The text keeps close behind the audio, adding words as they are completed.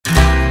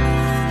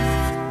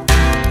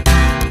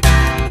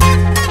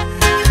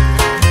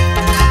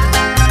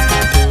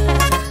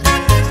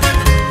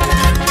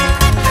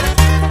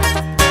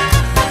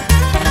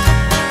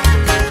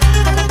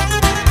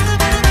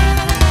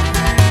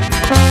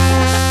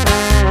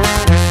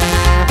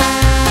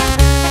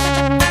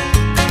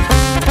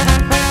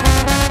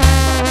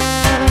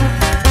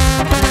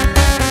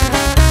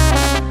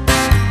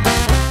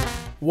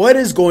What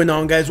is going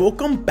on, guys?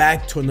 Welcome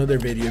back to another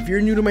video. If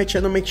you're new to my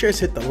channel, make sure you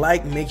hit the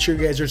like, make sure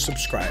you guys are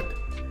subscribed.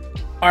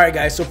 Alright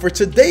guys, so for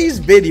today's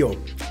video,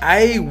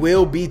 I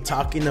will be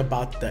talking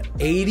about the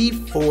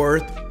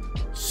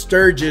 84th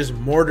Sturgis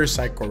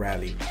Motorcycle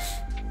Rally.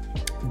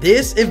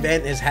 This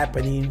event is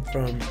happening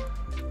from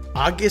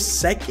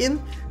August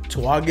 2nd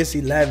to August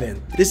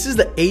 11th. This is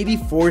the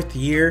 84th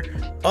year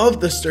of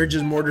the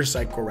Sturgis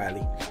Motorcycle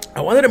Rally.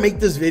 I wanted to make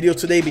this video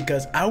today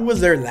because I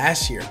was there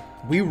last year.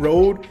 We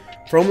rode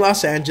from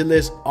Los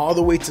Angeles all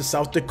the way to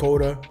South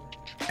Dakota,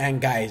 and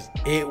guys,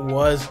 it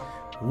was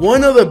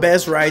one of the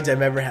best rides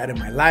I've ever had in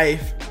my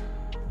life.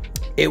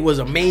 It was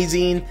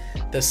amazing.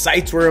 The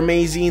sights were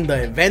amazing.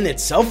 The event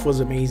itself was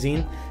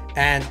amazing.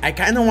 And I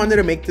kind of wanted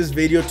to make this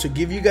video to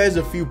give you guys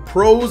a few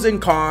pros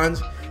and cons,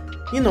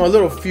 you know, a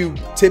little few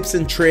tips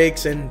and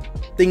tricks and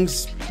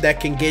things that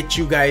can get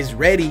you guys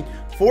ready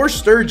for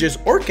Sturgis,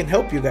 or can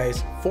help you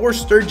guys for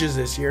Sturgis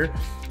this year,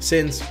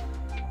 since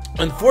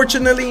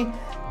unfortunately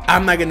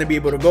I'm not gonna be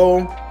able to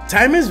go.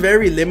 Time is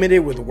very limited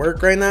with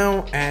work right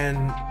now, and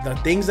the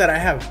things that I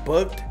have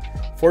booked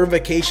for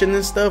vacation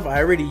and stuff, I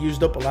already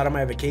used up a lot of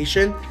my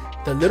vacation.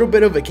 The little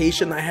bit of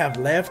vacation I have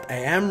left, I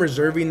am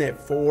reserving it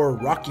for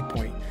Rocky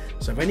Point.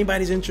 So if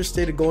anybody's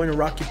interested in going to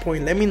Rocky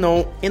Point, let me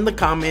know in the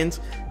comments,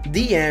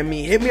 DM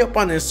me, hit me up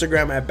on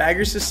Instagram at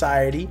Bagger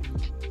Society,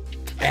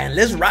 and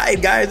let's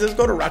ride, guys. Let's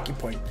go to Rocky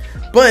Point.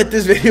 But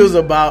this video is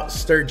about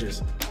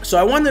Sturgis. So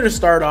I wanted to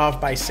start off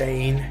by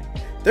saying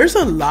there's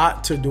a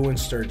lot to do in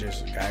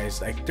Sturgis,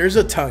 guys. Like, there's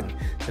a ton.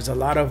 There's a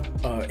lot of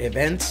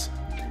events.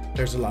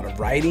 There's a lot of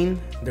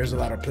riding. There's a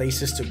lot of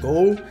places to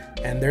go,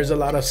 and there's a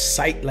lot of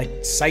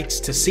sights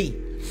to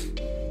see.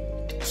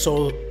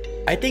 So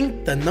I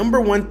think the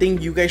number one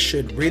thing you guys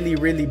should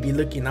really be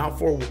looking out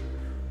for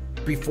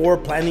before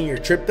planning your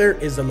trip there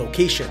is the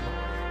location.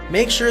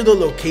 Make sure the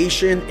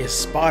location is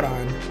spot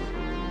on,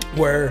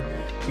 where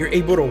you're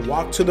able to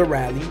walk to the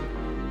rally,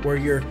 where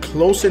you're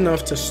close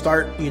enough to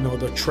start, you know,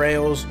 the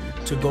trails,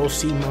 to go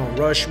see Mount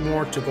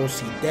Rushmore, to go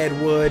see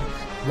Deadwood,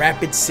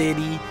 Rapid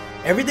City.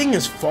 Everything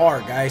is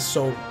far, guys.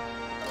 So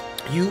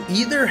you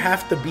either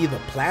have to be the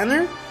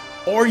planner,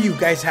 or you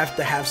guys have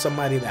to have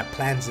somebody that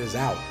plans this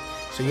out,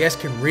 so you guys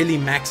can really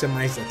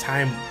maximize the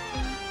time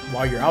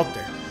while you're out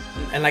there.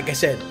 And like I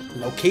said,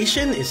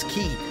 location is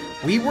key.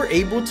 We were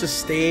able to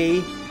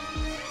stay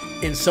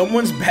in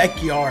someone's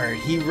backyard.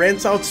 He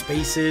rents out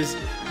spaces.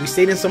 We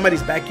stayed in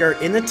somebody's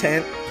backyard in a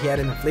tent. He had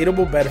an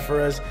inflatable bed for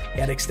us. He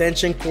had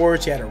extension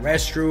cords. He had a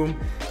restroom,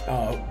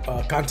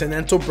 a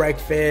continental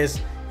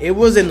breakfast. It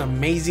was an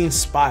amazing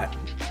spot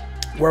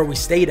where we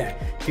stayed at.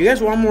 If you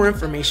guys want more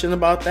information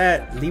about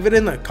that, leave it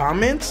in the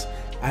comments,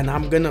 and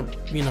I'm gonna,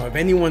 you know, if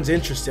anyone's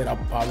interested,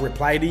 I'll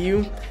reply to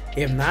you.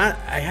 If not,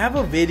 I have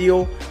a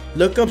video.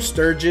 Look up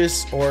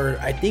Sturgis, or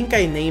I think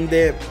I named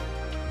it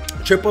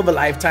Trip of a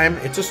Lifetime.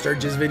 It's a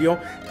Sturgis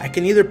video. I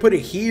can either put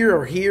it here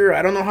or here.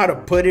 I don't know how to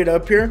put it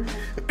up here.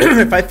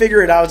 If I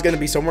figure it out, it's gonna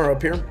be somewhere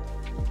up here.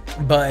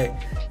 But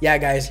yeah,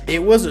 guys,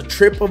 it was a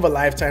trip of a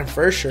lifetime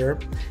for sure.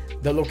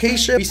 The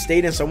location, we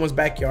stayed in someone's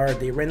backyard.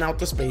 They rent out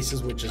the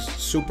spaces, which is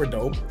super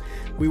dope.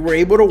 We were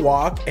able to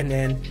walk, and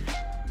then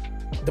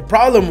the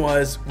problem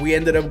was we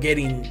ended up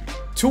getting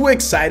too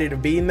excited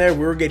of being there.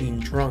 We were getting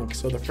drunk.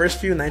 So the first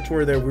few nights we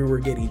were there, we were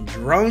getting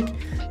drunk,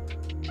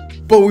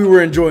 but we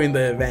were enjoying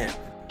the event.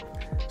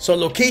 So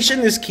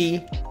location is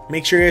key.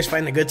 Make sure you guys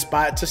find a good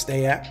spot to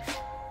stay at.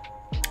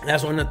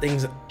 That's one of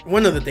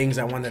the things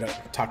I wanted to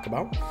talk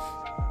about.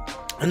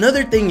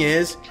 Another thing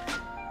is,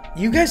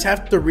 you guys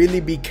have to really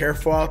be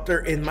careful out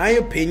there. In my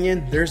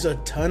opinion, there's a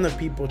ton of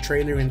people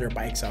trailering their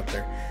bikes out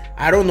there.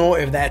 I don't know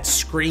if that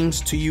screams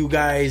to you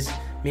guys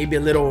maybe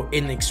a little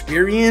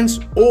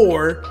inexperience,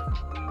 or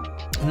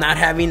not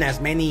having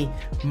as many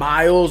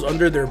miles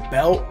under their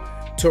belt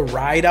to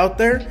ride out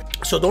there.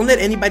 So don't let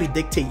anybody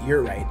dictate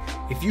your ride.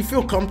 If you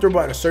feel comfortable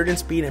at a certain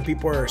speed and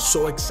people are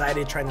so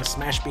excited trying to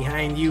smash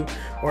behind you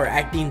or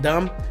acting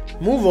dumb,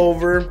 move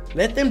over,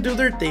 let them do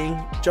their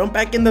thing, jump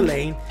back in the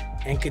lane,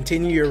 and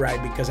continue your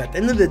ride. Because at the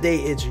end of the day,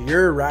 it's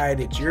your ride,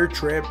 it's your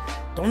trip.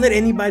 Don't let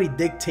anybody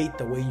dictate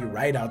the way you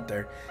ride out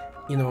there.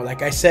 You know,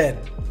 like I said,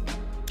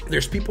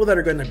 there's people that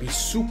are going to be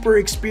super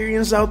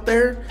experienced out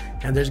there,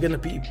 and there's going to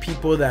be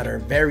people that are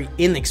very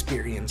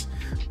inexperienced.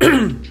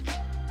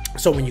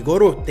 So when you go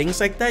to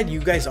things like that, you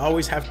guys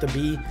always have to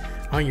be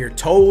on your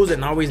toes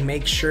and always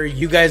make sure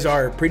you guys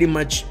are pretty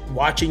much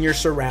watching your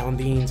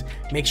surroundings.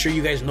 Make sure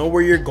you guys know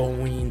where you're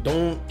going.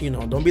 Don't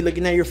be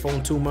looking at your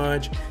phone too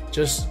much.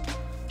 Just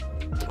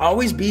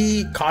always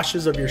be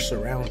cautious of your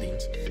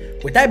surroundings.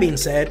 With that being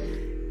said,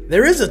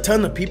 there is a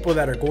ton of people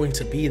that are going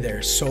to be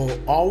there, so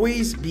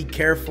always be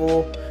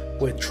careful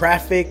with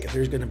traffic.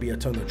 There's going to be a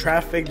ton of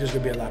traffic. There's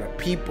going to be a lot of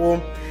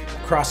people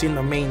crossing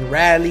the main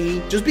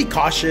rally. Just be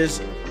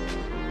cautious.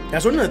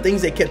 That's one of the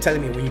things they kept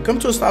telling me. When you come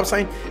to a stop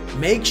sign,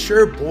 make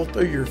sure both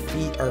of your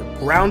feet are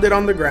grounded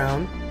on the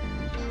ground.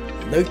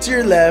 Look to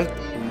your left,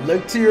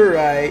 look to your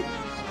right,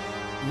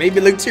 maybe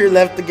look to your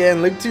left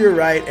again, look to your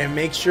right, and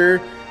make sure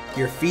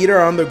your feet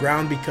are on the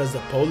ground, because the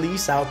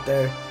police out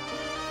there,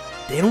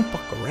 they don't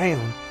fuck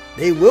around.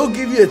 they will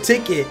give you a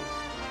ticket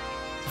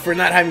for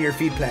not having your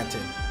feet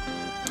planted.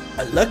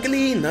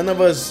 Luckily, none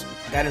of us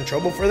got in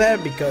trouble for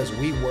that because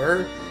we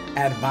were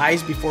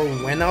advised before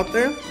we went out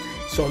there.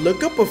 So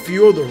look up a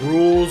few of the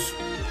rules,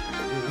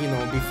 you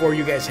know, before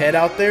you guys head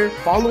out there.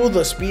 Follow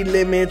the speed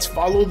limits,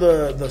 follow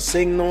the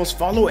signals,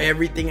 follow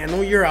everything. I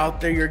know you're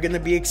out there, you're gonna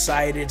be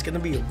excited, it's gonna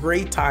be a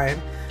great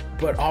time,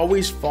 but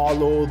always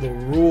follow the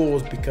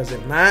rules, because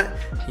if not,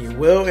 you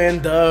will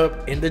end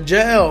up in the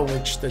jail,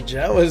 which the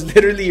jail is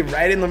literally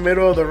right in the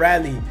middle of the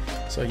rally.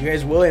 So you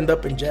guys will end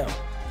up in jail.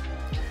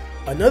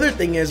 Another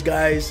thing is,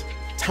 guys,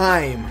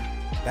 time.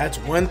 That's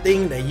one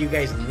thing that you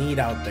guys need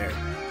out there.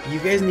 You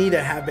guys need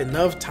to have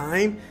enough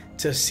time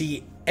to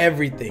see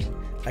everything.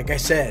 Like I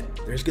said,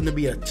 there's gonna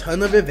be a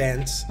ton of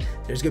events,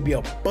 there's gonna be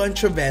a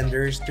bunch of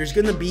vendors, there's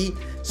gonna be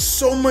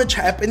so much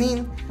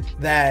happening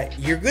that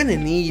you're gonna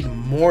need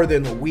more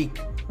than a week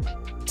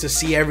to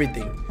see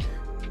everything.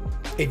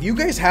 If you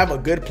guys have a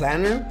good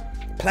planner,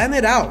 plan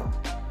it out.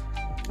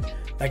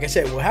 Like I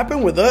said, what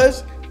happened with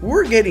us, we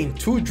were getting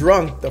too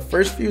drunk the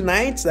first few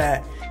nights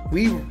that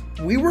we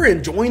were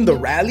enjoying the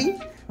rally,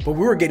 but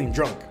we were getting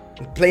drunk.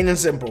 Plain and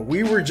simple.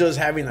 We were just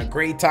having a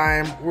great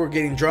time. We were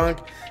getting drunk.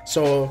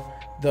 So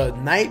the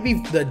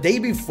day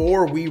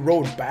before we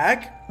rode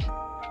back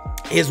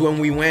is when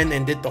we went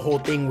and did the whole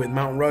thing with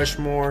Mount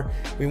Rushmore.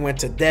 We went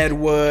to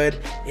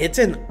Deadwood. It's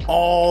an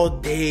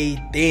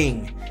all-day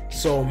thing.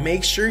 So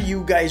make sure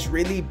you guys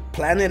really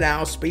plan it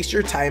out, space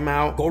your time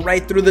out, go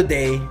right through the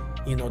day.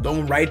 You know,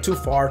 don't ride too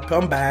far,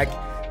 come back,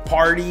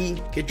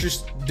 party,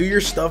 do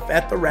your stuff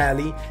at the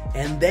rally,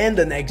 and then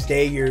the next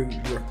day you're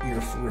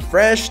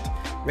refreshed,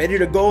 ready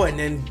to go, and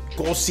then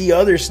go see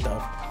other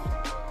stuff.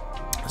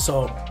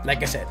 So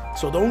like I said,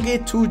 so don't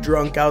get too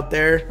drunk out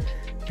there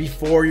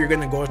before you're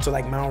gonna go to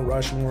like Mount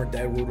Rushmore,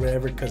 Deadwood,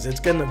 whatever, because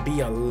it's gonna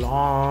be a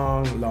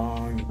long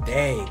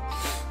day.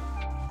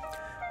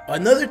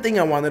 Another thing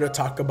I wanted to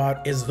talk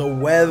about is the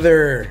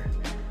weather.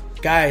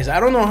 Guys, I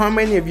don't know how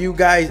many of you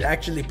guys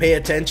actually pay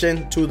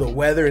attention to the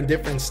weather in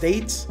different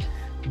states,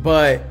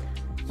 but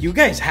you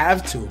guys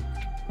have to.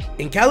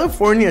 In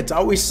California, it's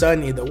always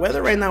sunny. The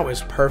weather right now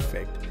is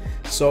perfect.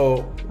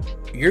 So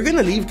you're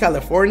gonna leave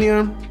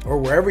California or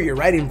wherever you're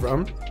riding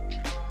from.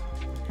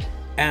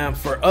 And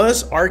for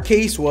us, our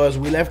case was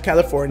we left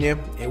California.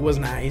 It was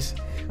nice.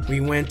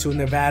 We went to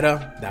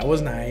Nevada. That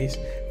was nice.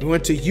 We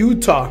went to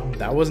Utah.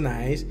 That was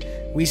nice.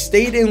 We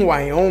stayed in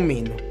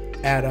Wyoming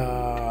at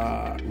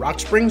Rock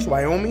Springs,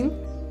 Wyoming,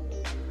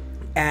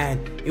 and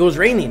it was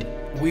raining.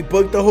 We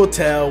booked the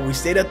hotel. We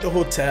stayed at the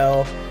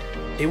hotel.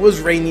 It was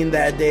raining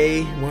that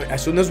day.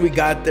 As soon as we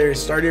got there, it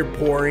started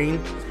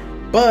pouring.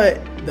 But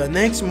the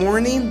next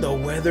morning, the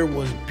weather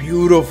was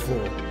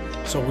beautiful.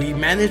 So we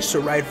managed to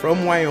ride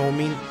from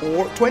Wyoming,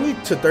 or 20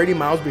 to 30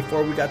 miles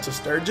before we got to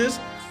Sturgis.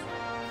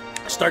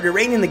 It started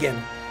raining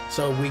again.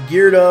 So we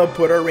geared up,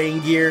 put our rain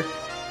gear.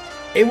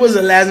 It was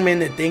a last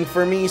minute thing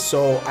for me,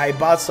 so I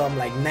bought some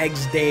like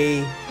next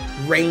day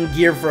rain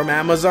gear from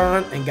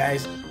Amazon, and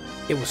guys,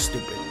 it was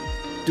stupid.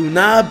 Do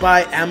not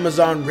buy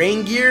Amazon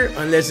rain gear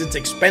unless it's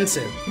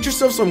expensive. Get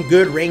yourself some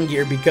good rain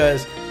gear,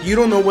 because you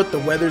don't know what the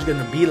weather's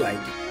gonna be like.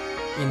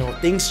 You know,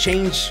 things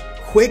change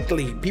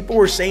quickly. People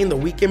were saying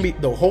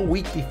the whole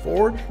week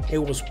before, it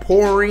was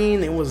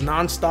pouring, it was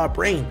non-stop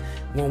rain.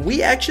 When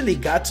we actually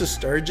got to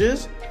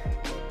Sturgis,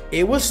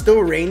 it was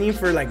still raining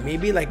for like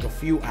maybe like a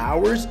few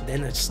hours,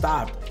 then it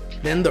stopped.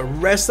 Then the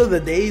rest of the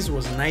days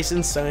was nice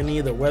and sunny,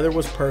 the weather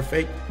was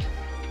perfect.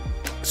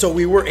 So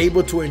we were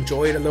able to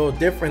enjoy it a little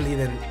differently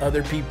than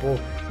other people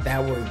that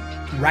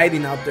were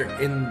riding out there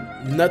in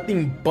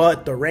nothing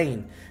but the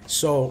rain.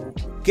 So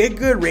get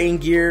good rain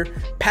gear,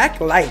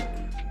 pack light.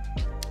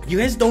 You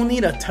guys don't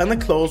need a ton of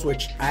clothes,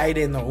 which I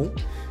didn't know.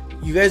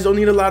 You guys don't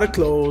need a lot of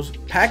clothes,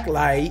 pack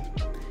light,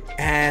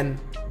 and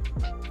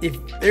if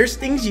there's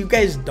things you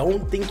guys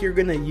don't think you're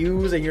gonna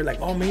use and you're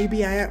like, oh,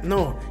 maybe I am.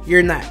 No,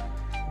 you're not.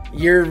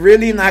 You're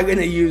really not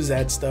gonna use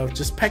that stuff.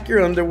 Just pack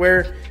your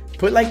underwear,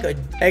 put like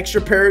an extra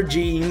pair of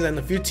jeans and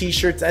a few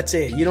t-shirts. That's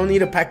it. You don't need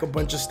to pack a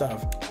bunch of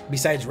stuff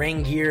besides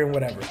rain gear and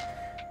whatever.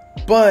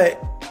 But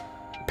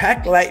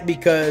pack light,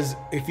 because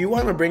if you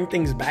want to bring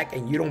things back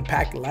and you don't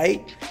pack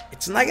light,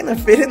 it's not gonna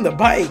fit in the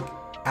bike.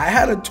 I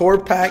had a tour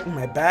pack in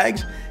my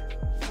bags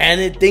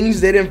and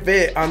things didn't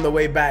fit on the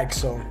way back.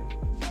 So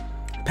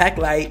pack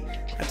light.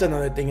 That's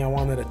another thing I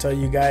wanted to tell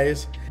you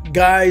guys.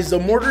 Guys, the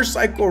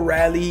motorcycle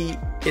rally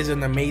is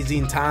an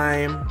amazing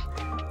time.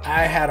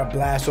 I had a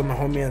blast with my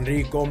homie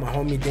Enrico, my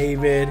homie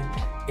David.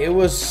 It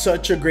was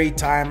such a great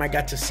time. I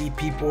got to see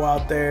people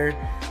out there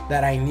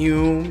that I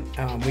knew.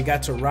 We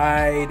got to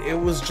ride. It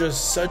was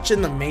just such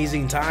an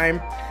amazing time.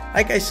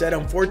 Like I said,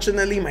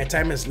 unfortunately, my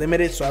time is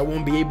limited, so I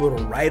won't be able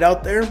to ride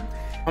out there.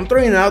 I'm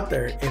throwing it out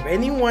there. If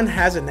anyone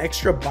has an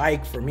extra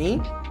bike for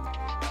me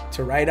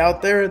to ride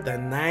out there, the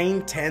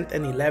 9th, 10th,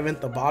 and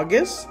 11th of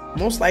August,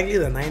 most likely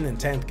the 9th and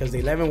 10th, because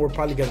the 11th we're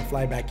probably going to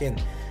fly back in.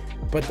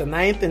 But the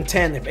 9th and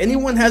 10th, if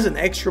anyone has an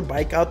extra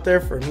bike out there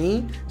for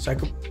me so I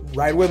could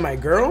ride with my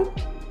girl,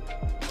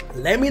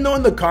 let me know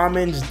in the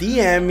comments,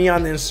 DM me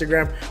on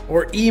Instagram,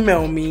 or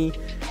email me,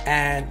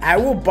 and I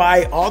will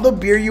buy all the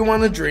beer you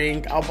want to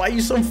drink. I'll buy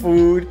you some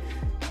food,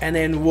 and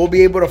then we'll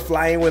be able to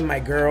fly in with my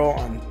girl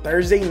on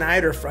Thursday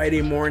night or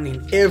Friday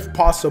morning if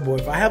possible.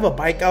 If I have a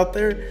bike out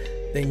there,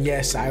 then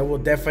yes, I will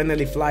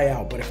definitely fly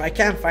out. But if I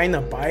can't find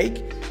a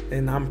bike,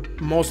 then I'm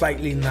most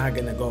likely not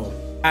gonna go.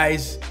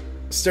 Guys,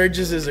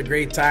 Sturgis is a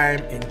great time.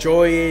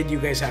 Enjoy it. You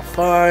guys have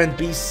fun.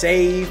 Be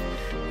safe.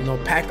 You know,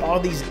 pack all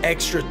these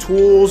extra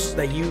tools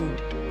that you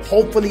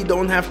hopefully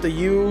don't have to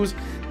use.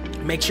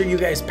 Make sure you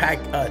guys pack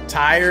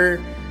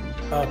tire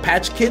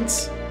patch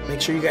kits.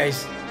 Make sure you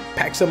guys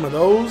pack some of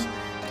those.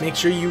 Make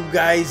sure you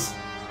guys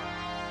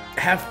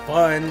have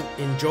fun.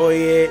 Enjoy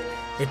it.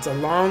 It's a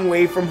long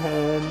way from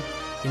home.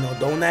 You know,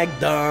 don't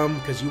act dumb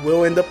because you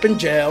will end up in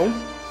jail.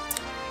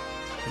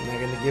 I'm not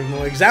gonna give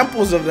no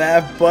examples of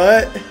that,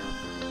 but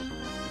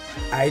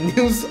I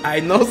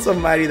know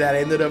somebody that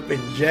ended up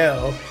in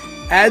jail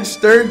at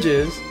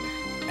Sturgis,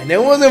 and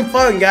it wasn't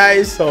fun,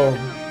 guys. So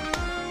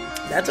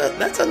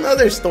that's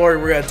another story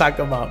we're gonna talk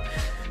about.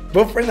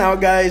 But for now,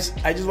 guys,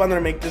 I just wanted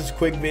to make this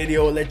quick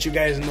video, let you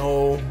guys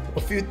know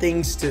a few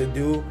things to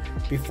do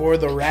before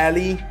the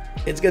rally.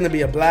 It's gonna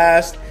be a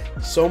blast.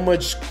 So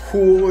much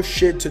cool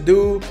shit to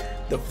do.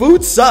 The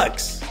food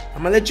sucks.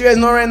 I'm gonna let you guys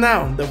know right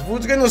now. The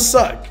food's gonna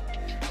suck.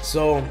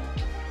 So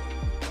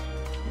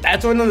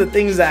that's one of the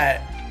things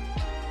that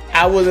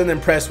I wasn't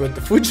impressed with.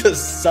 The food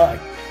just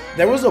sucked.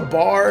 There was a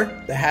bar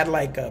that had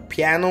like a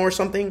piano or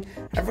something.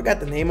 I forgot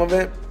the name of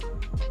it.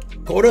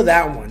 Go to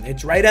that one.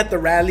 It's right at the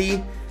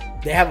rally.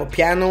 They have a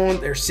piano.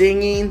 They're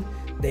singing.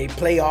 They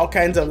play all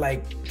kinds of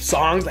like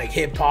songs like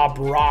hip hop,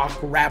 rock,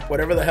 rap,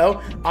 whatever the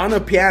hell on a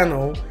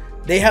piano.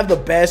 They have the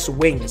best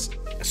wings.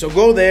 So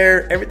go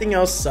there. Everything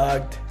else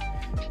sucked.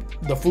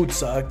 The food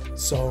sucked.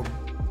 So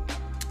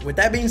with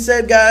that being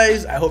said,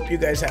 guys, I hope you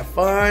guys have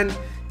fun.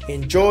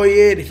 Enjoy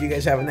it. If you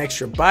guys have an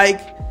extra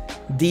bike,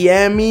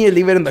 DM me,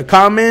 leave it in the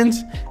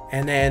comments,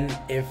 and then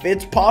if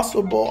it's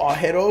possible, I'll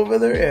head over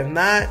there. If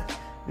not,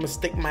 I'm gonna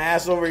stick my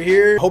ass over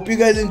here. Hope you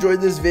guys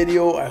enjoyed this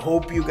video. I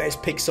hope you guys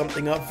pick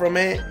something up from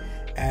it,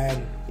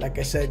 and like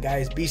I said,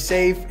 guys, be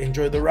safe,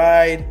 enjoy the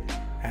ride,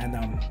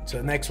 and to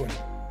the next one.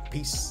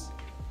 Peace.